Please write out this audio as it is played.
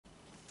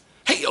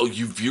all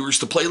you viewers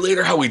to play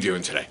later, how we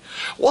doing today?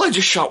 Well, I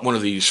just shot one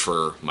of these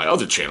for my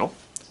other channel,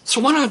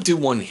 so why not do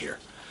one here?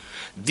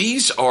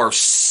 These are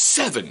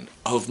 7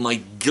 of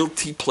my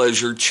guilty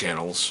pleasure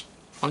channels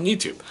on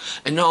YouTube.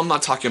 And no, I'm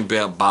not talking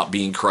about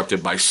being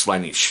corrupted by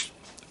Slanish,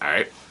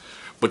 alright?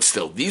 But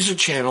still, these are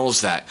channels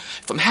that,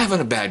 if I'm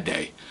having a bad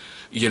day,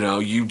 you know,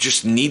 you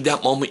just need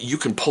that moment, you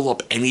can pull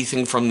up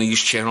anything from these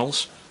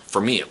channels, for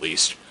me at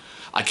least.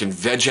 I can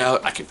veg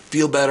out, I can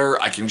feel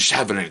better, I can just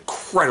have an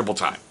incredible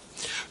time.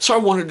 So I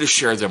wanted to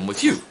share them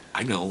with you.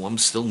 I know I'm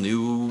still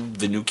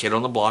the new kid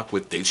on the block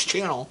with this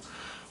channel,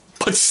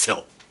 but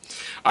still.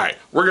 Alright,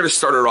 we're going to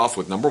start it off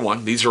with number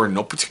 1. These are in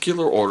no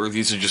particular order,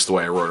 these are just the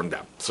way I wrote them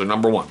down. So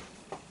number 1,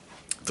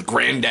 the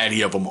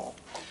granddaddy of them all.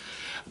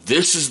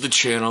 This is the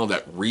channel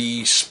that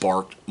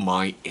re-sparked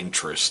my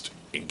interest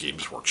in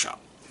Games Workshop.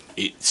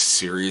 It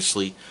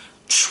seriously,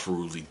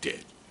 truly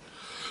did.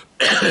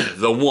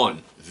 The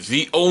one,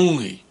 the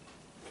only,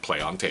 Play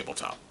on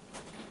Tabletop.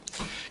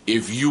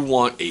 If you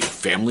want a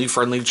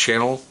family-friendly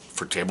channel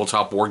for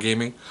tabletop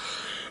wargaming,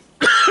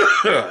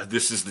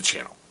 this is the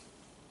channel.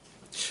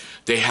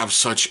 They have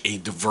such a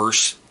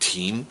diverse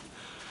team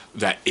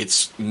that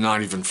it's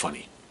not even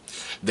funny.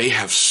 They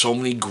have so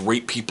many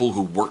great people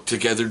who work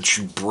together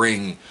to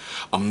bring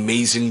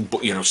amazing,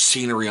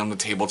 scenery on the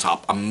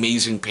tabletop,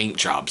 amazing paint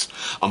jobs,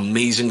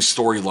 amazing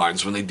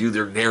storylines when they do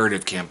their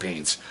narrative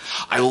campaigns.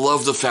 I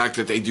love the fact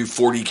that they do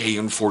 40K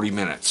in 40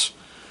 minutes.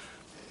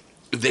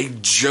 They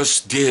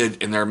just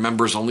did, in their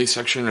members only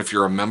section, if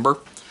you're a member,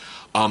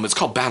 it's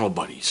called Battle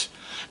Buddies.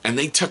 And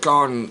they took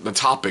on the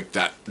topic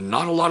that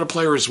not a lot of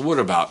players would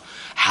about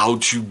how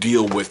to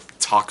deal with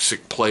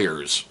toxic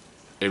players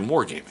in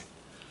wargaming.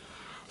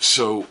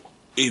 So,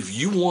 if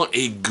you want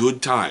a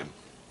good time,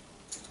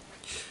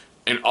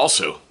 and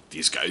also,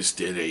 these guys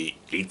did a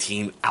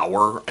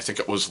 18-hour, I think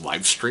it was,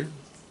 live stream.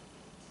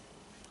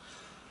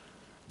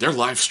 Their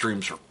live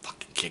streams are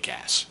fucking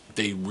kick-ass.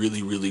 They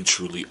really, really,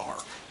 truly are.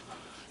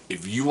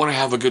 If you want to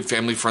have a good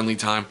family-friendly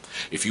time,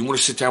 if you want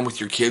to sit down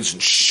with your kids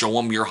and show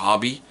them your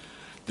hobby,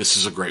 this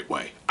is a great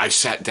way. I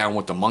sat down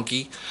with the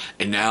monkey,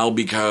 and now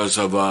because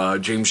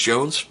of James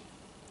Jones,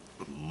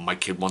 my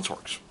kid wants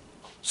orcs.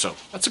 So,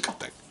 that's a good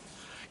thing.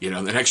 You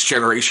know, the next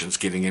generation's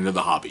getting into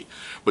the hobby.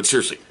 But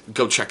seriously,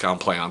 go check out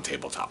Play on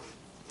Tabletop.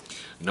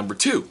 Number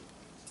 2,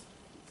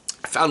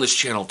 I found this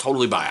channel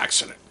totally by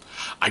accident.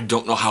 I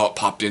don't know how it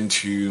popped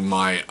into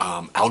my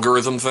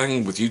algorithm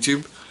thing with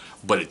YouTube,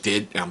 but it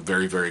did, and I'm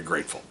very, very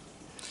grateful.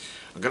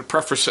 I'm going to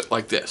preface it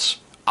like this.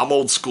 I'm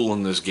old school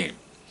in this game.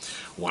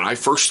 When I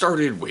first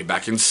started, way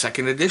back in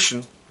 2nd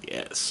edition,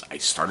 yes, I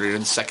started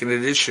in 2nd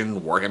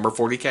edition, Warhammer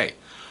 40K.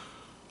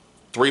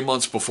 3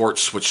 months before it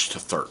switched to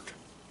 3rd.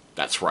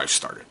 That's where I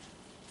started.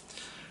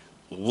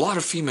 A lot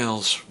of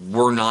females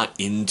were not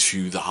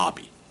into the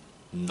hobby.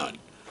 None.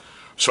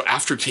 So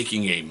after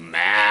taking a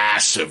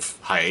massive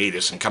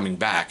hiatus and coming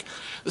back,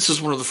 this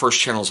is one of the first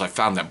channels I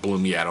found that blew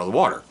me out of the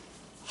water.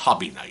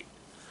 Hobby Night.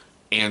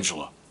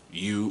 Angela,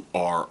 you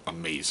are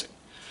amazing.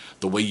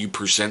 The way you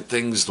present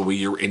things, the way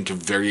you're into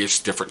various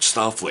different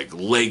stuff like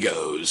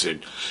Legos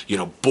and,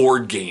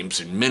 board games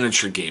and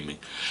miniature gaming,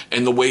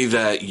 and the way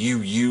that you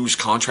use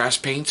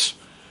contrast paints,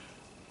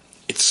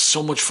 it's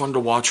so much fun to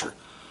watch her,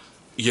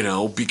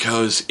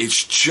 because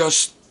it's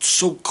just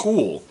so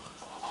cool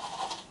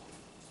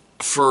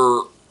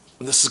for,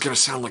 this is going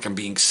to sound like I'm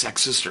being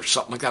sexist or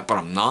something like that, but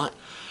I'm not,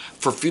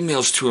 for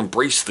females to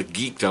embrace the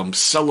geekdom,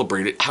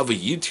 celebrate it, have a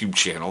YouTube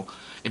channel,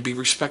 and be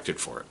respected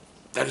for it.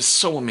 That is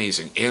so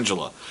amazing.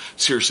 Angela,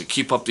 seriously,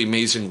 keep up the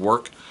amazing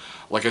work.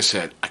 Like I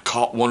said, I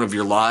caught one of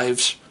your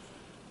lives.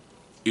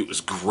 It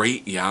was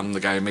great. Yeah, I'm the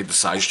guy who made the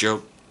size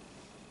joke.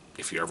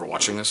 If you're ever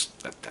watching this,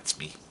 that's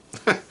me.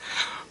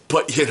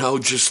 But,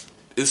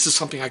 this is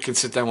something I can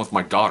sit down with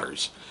my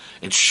daughters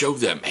and show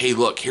them, hey,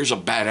 look, here's a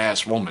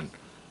badass woman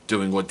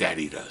doing what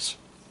daddy does.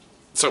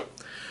 So,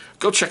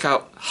 go check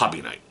out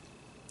Hobby Night.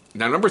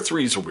 Now, number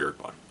 3 is a weird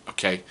one,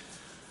 okay?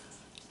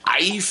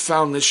 I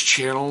found this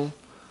channel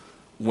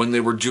when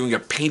they were doing a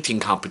painting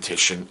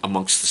competition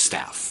amongst the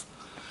staff.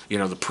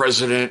 The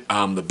president,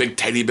 the big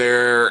teddy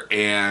bear,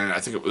 and I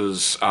think it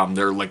was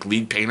their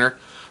lead painter.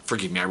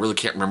 Forgive me, I really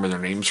can't remember their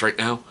names right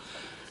now.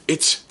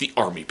 It's the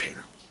army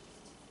painter.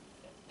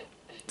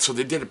 So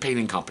they did a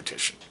painting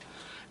competition.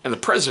 And the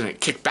president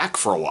kicked back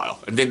for a while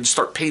and didn't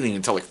start painting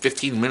until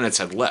 15 minutes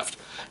had left.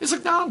 He's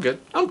like, no, I'm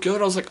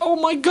good. I was like, oh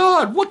my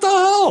God, what the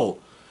hell?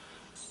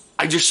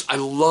 I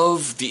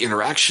love the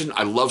interaction.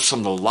 I love some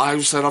of the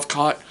lives that I've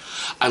caught.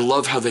 I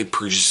love how they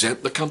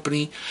present the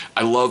company.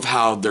 I love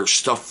how their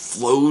stuff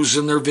flows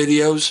in their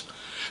videos.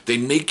 They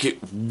make it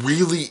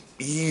really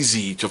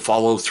easy to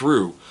follow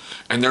through.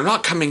 And they're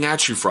not coming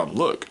at you from,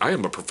 look, I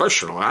am a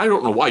professional. I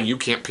don't know why you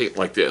can't paint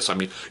like this. I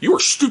mean, you are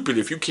stupid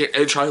if you can't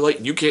edge highlight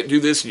and you can't do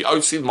this. And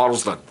you see the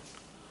model's done.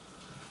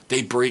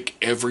 They break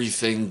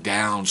everything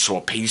down so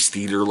a paste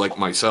eater like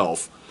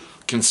myself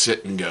can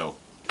sit and go,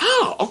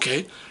 oh,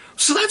 okay.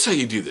 So that's how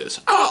you do this.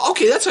 Oh,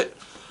 okay, that's it.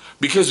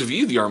 Because of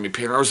you, the army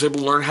painter, I was able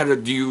to learn how to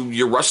do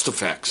your rust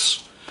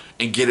effects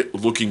and get it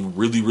looking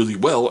really, really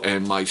well.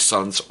 And my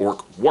son's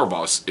Orc War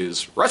Boss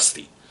is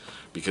rusty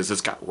because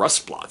it's got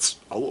rust blots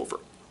all over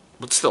it.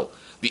 But still,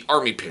 the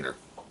Army Painter,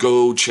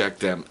 go check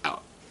them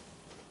out.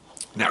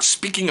 Now,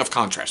 speaking of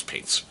contrast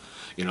paints,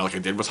 like I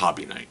did with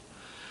Hobby Night,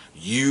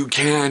 you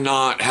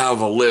cannot have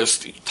a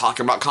list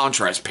talking about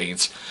contrast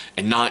paints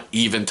and not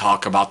even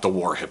talk about the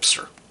War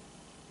Hipster.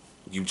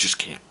 You just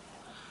can't.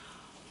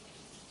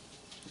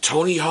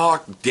 Tony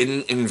Hawk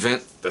didn't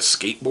invent the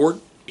skateboard.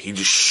 He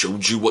just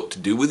showed you what to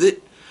do with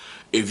it.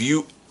 If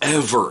you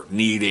ever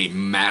need a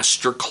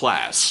master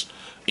class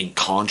in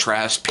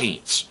contrast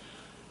paints,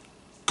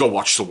 go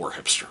watch the War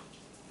Hipster.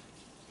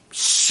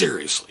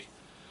 Seriously.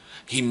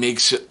 He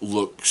makes it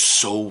look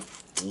so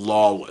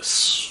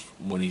flawless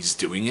when he's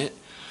doing it.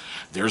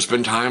 There's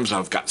been times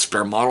I've got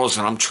spare models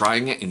and I'm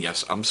trying it, and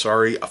yes, I'm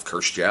sorry, I've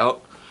cursed you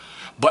out.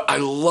 But I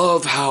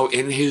love how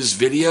in his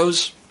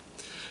videos,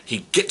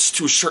 he gets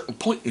to a certain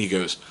point and he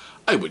goes,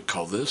 I would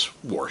call this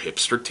War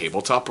Hipster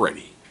Tabletop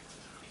Ready.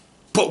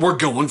 But we're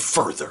going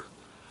further.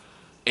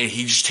 And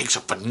he just takes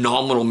a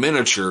phenomenal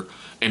miniature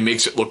and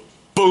makes it look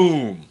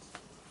boom.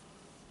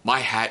 My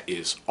hat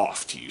is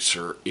off to you,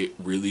 sir. It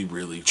really,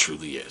 really,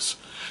 truly is.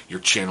 Your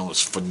channel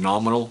is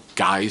phenomenal.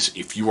 Guys,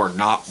 if you are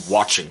not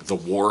watching the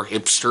War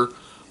Hipster,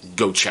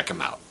 go check him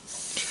out.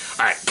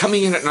 All right,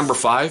 coming in at number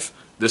 5,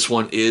 this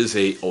one is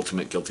a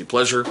ultimate guilty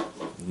pleasure,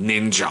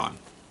 Ninjon.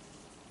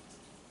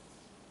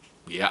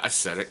 Yeah, I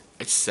said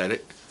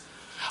it.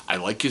 I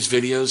like his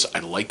videos. I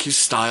like his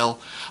style.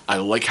 I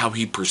like how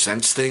he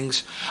presents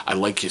things. I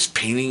like his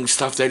painting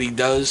stuff that he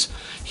does.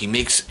 He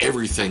makes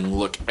everything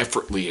look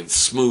effortlessly and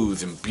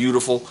smooth and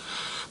beautiful.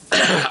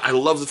 I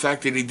love the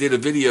fact that he did a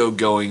video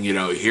going,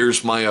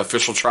 here's my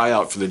official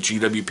tryout for the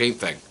GW paint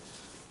thing.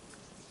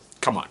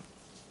 Come on.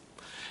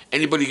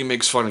 Anybody who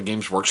makes fun of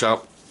Games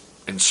Workshop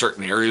in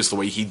certain areas the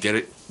way he did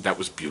it, that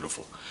was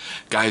beautiful.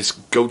 Guys,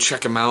 go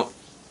check him out.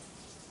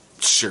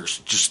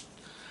 Seriously,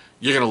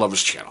 you're going to love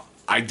his channel.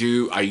 I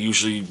do. I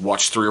usually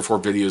watch 3 or 4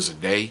 videos a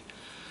day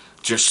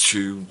just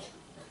to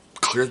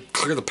clear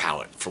the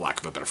palate, for lack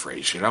of a better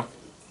phrase, All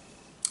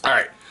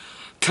right.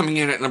 Coming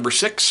in at number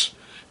 6,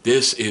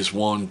 this is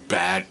one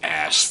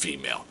badass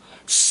female.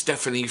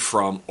 Stephanie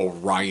from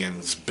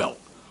Orion's Belt.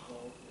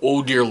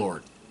 Oh, dear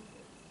Lord.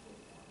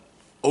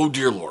 Oh,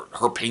 dear Lord.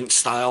 Her paint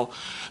style,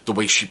 the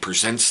way she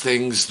presents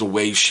things, the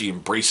way she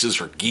embraces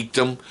her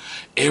geekdom,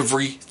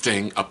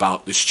 everything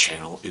about this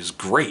channel is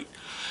great.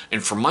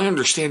 And from my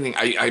understanding,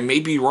 I may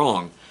be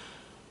wrong,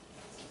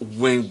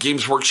 when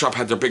Games Workshop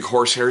had their big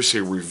Horse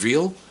Heresy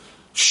reveal,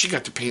 she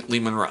got to paint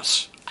Lehman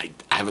Russ. I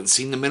haven't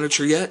seen the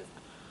miniature yet.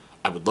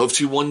 I would love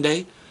to one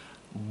day.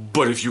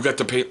 But if you got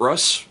to paint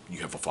Russ, you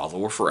have a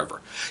follower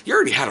forever. You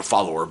already had a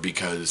follower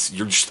because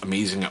you're just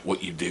amazing at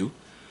what you do.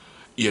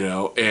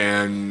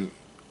 And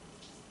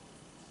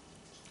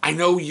I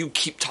know you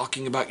keep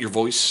talking about your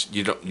voice.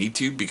 You don't need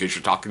to, because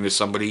you're talking to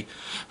somebody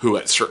who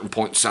at certain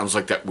points sounds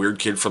like that weird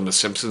kid from The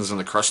Simpsons and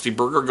the Krusty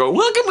Burger. Go,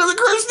 welcome to the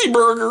Krusty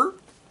Burger.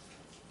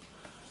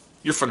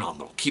 You're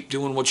phenomenal. Keep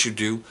doing what you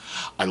do.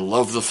 I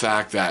love the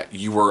fact that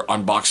you were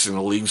unboxing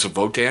the Leagues of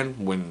Votan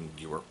when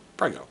you were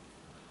preggo.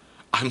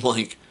 I'm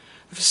like,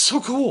 this is so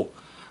cool.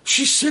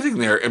 She's sitting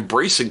there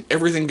embracing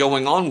everything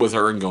going on with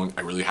her and going,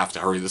 I really have to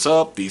hurry this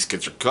up. These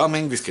kids are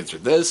coming. These kids are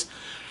this.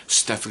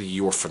 Stephanie,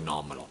 you are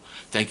phenomenal.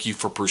 Thank you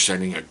for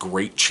presenting a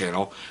great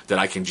channel that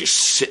I can just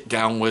sit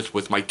down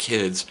with my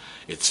kids.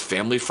 It's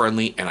family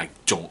friendly and I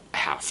don't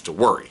have to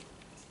worry.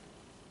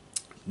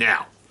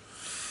 Now,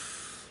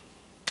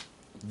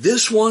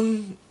 this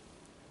one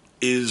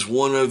is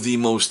one of the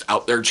most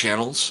out there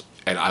channels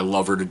and I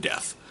love her to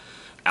death.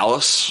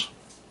 Alice,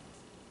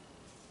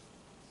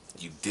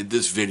 you did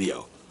this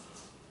video.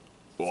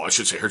 Well, I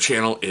should say her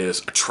channel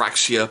is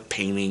Atraxia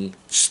Painting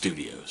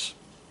Studios.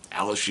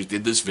 Alice, you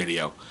did this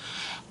video.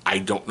 I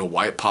don't know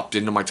why it popped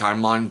into my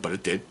timeline, but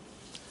it did.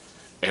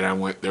 And I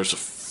went, there's a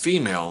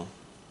female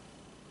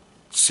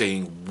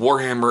saying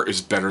Warhammer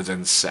is better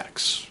than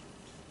sex.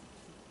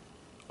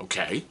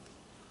 Okay.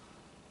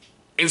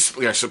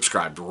 Instantly I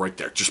subscribed right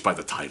there, just by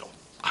the title.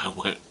 I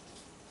went,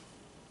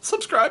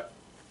 subscribe.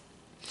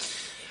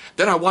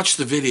 Then I watched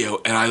the video,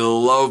 and I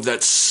love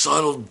that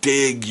subtle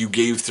dig you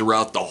gave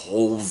throughout the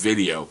whole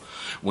video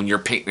when you're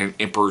painting an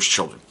Emperor's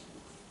Children.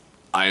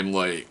 I'm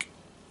like,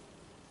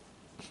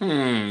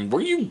 where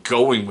are you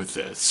going with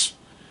this?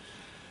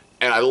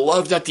 And I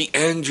loved at the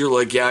end, you're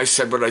like, yeah, I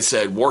said what I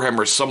said.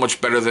 Warhammer is so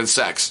much better than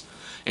sex.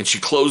 And she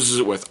closes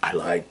it with, I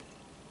lied.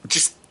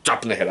 Just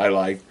dropping the head, I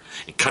lied.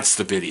 And cuts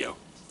the video.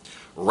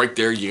 Right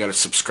there, you got a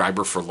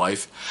subscriber for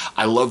life.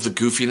 I love the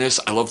goofiness.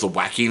 I love the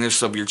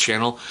wackiness of your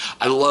channel.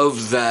 I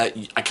love that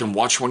I can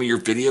watch one of your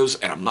videos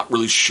and I'm not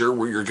really sure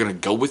where you're going to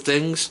go with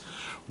things.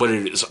 But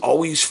it is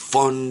always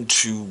fun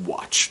to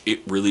watch.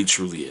 It really,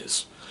 truly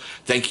is.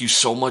 Thank you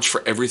so much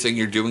for everything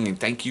you're doing, and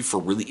thank you for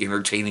really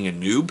entertaining a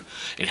noob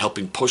and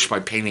helping push my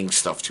painting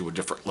stuff to a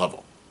different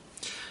level.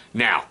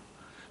 Now,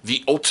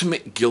 the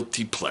ultimate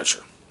guilty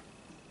pleasure.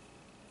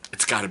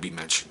 It's got to be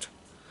mentioned.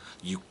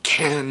 You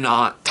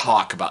cannot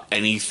talk about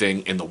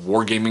anything in the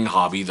wargaming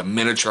hobby, the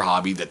miniature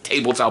hobby, the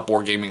tabletop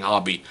wargaming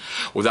hobby,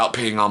 without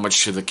paying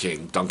homage to the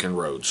king, Duncan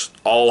Rhodes.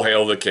 All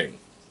hail the king.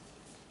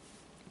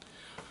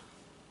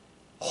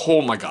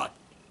 Oh my god.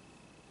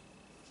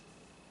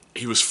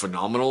 He was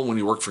phenomenal when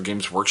he worked for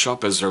Games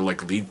Workshop as their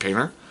like lead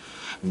painter.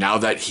 Now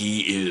that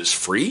he is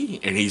free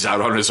and he's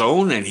out on his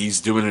own and he's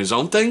doing his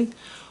own thing,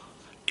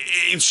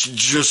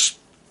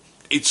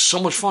 it's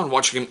so much fun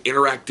watching him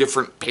interact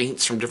different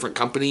paints from different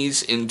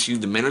companies into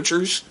the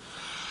miniatures.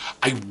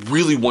 I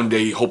really one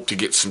day hope to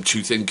get some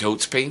Too Thin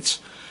Coats paints.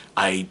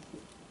 I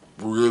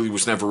really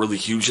was never really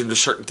huge into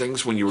certain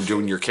things when you were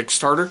doing your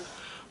Kickstarter.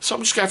 So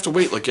I'm just going to have to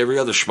wait like every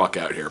other schmuck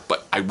out here.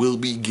 But I will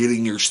be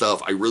getting your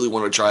stuff. I really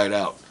want to try it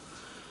out.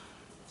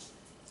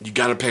 You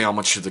got to pay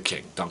homage to the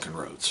king, Duncan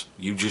Rhodes.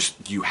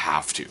 You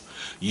have to.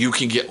 You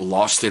can get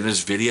lost in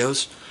his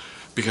videos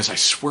because I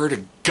swear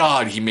to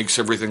God, he makes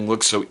everything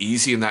look so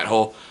easy in that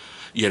whole,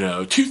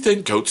 Too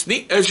Thin Coats,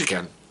 neat as you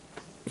can.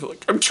 You're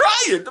like, I'm trying,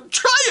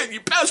 you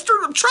bastard,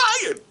 I'm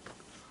trying.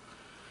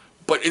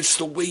 But it's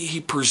the way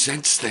he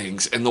presents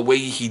things and the way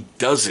he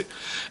does it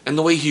and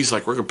the way he's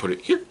like, we're going to put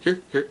it here,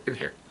 here, here, and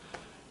here.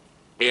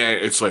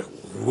 And it's like,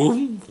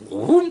 whoom,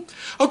 whoom.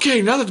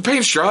 Okay, now that the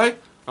paint's dry,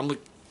 I'm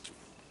like,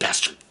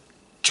 bastard,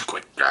 too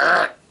quick.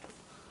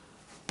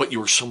 But you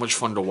were so much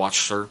fun to watch,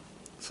 sir.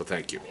 So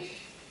thank you.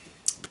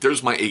 But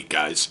there's my 8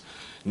 guys.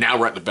 Now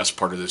we're at the best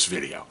part of this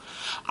video.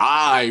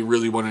 I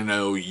really want to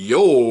know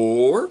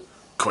your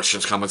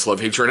questions, comments, love,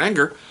 hatred, and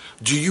anger.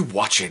 Do you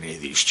watch any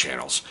of these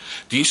channels?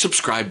 Do you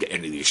subscribe to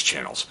any of these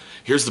channels?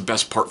 Here's the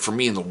best part for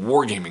me in the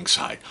wargaming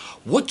side.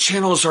 What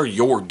channels are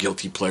your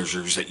guilty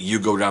pleasures that you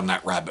go down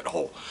that rabbit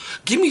hole?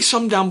 Give me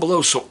some down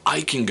below so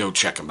I can go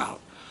check them out.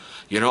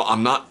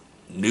 I'm not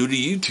new to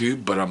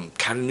YouTube, but I'm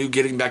kind of new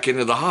getting back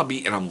into the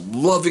hobby, and I'm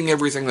loving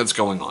everything that's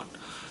going on.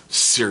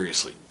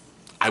 Seriously.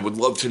 I would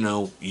love to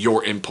know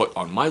your input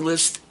on my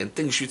list and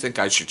things you think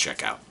I should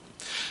check out.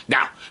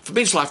 Now, if it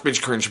made you laugh, made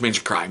you cringe, made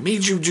you cry,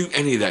 made you do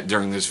any of that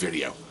during this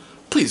video,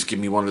 please give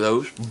me one of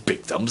those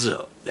big thumbs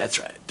up. That's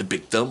right, the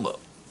big thumb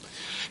up.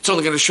 It's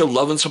only going to show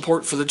love and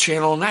support for the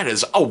channel, and that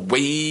is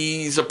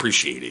always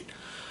appreciated.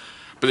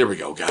 But there we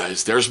go,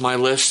 guys. There's my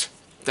list.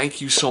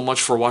 Thank you so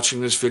much for watching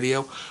this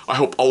video. I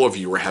hope all of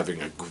you are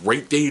having a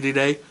great day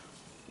today.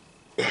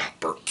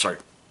 Burp, sorry.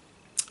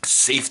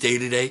 Safe day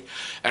today.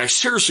 And I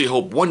seriously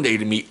hope one day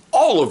to meet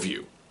all of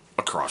you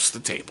across the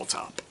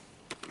tabletop.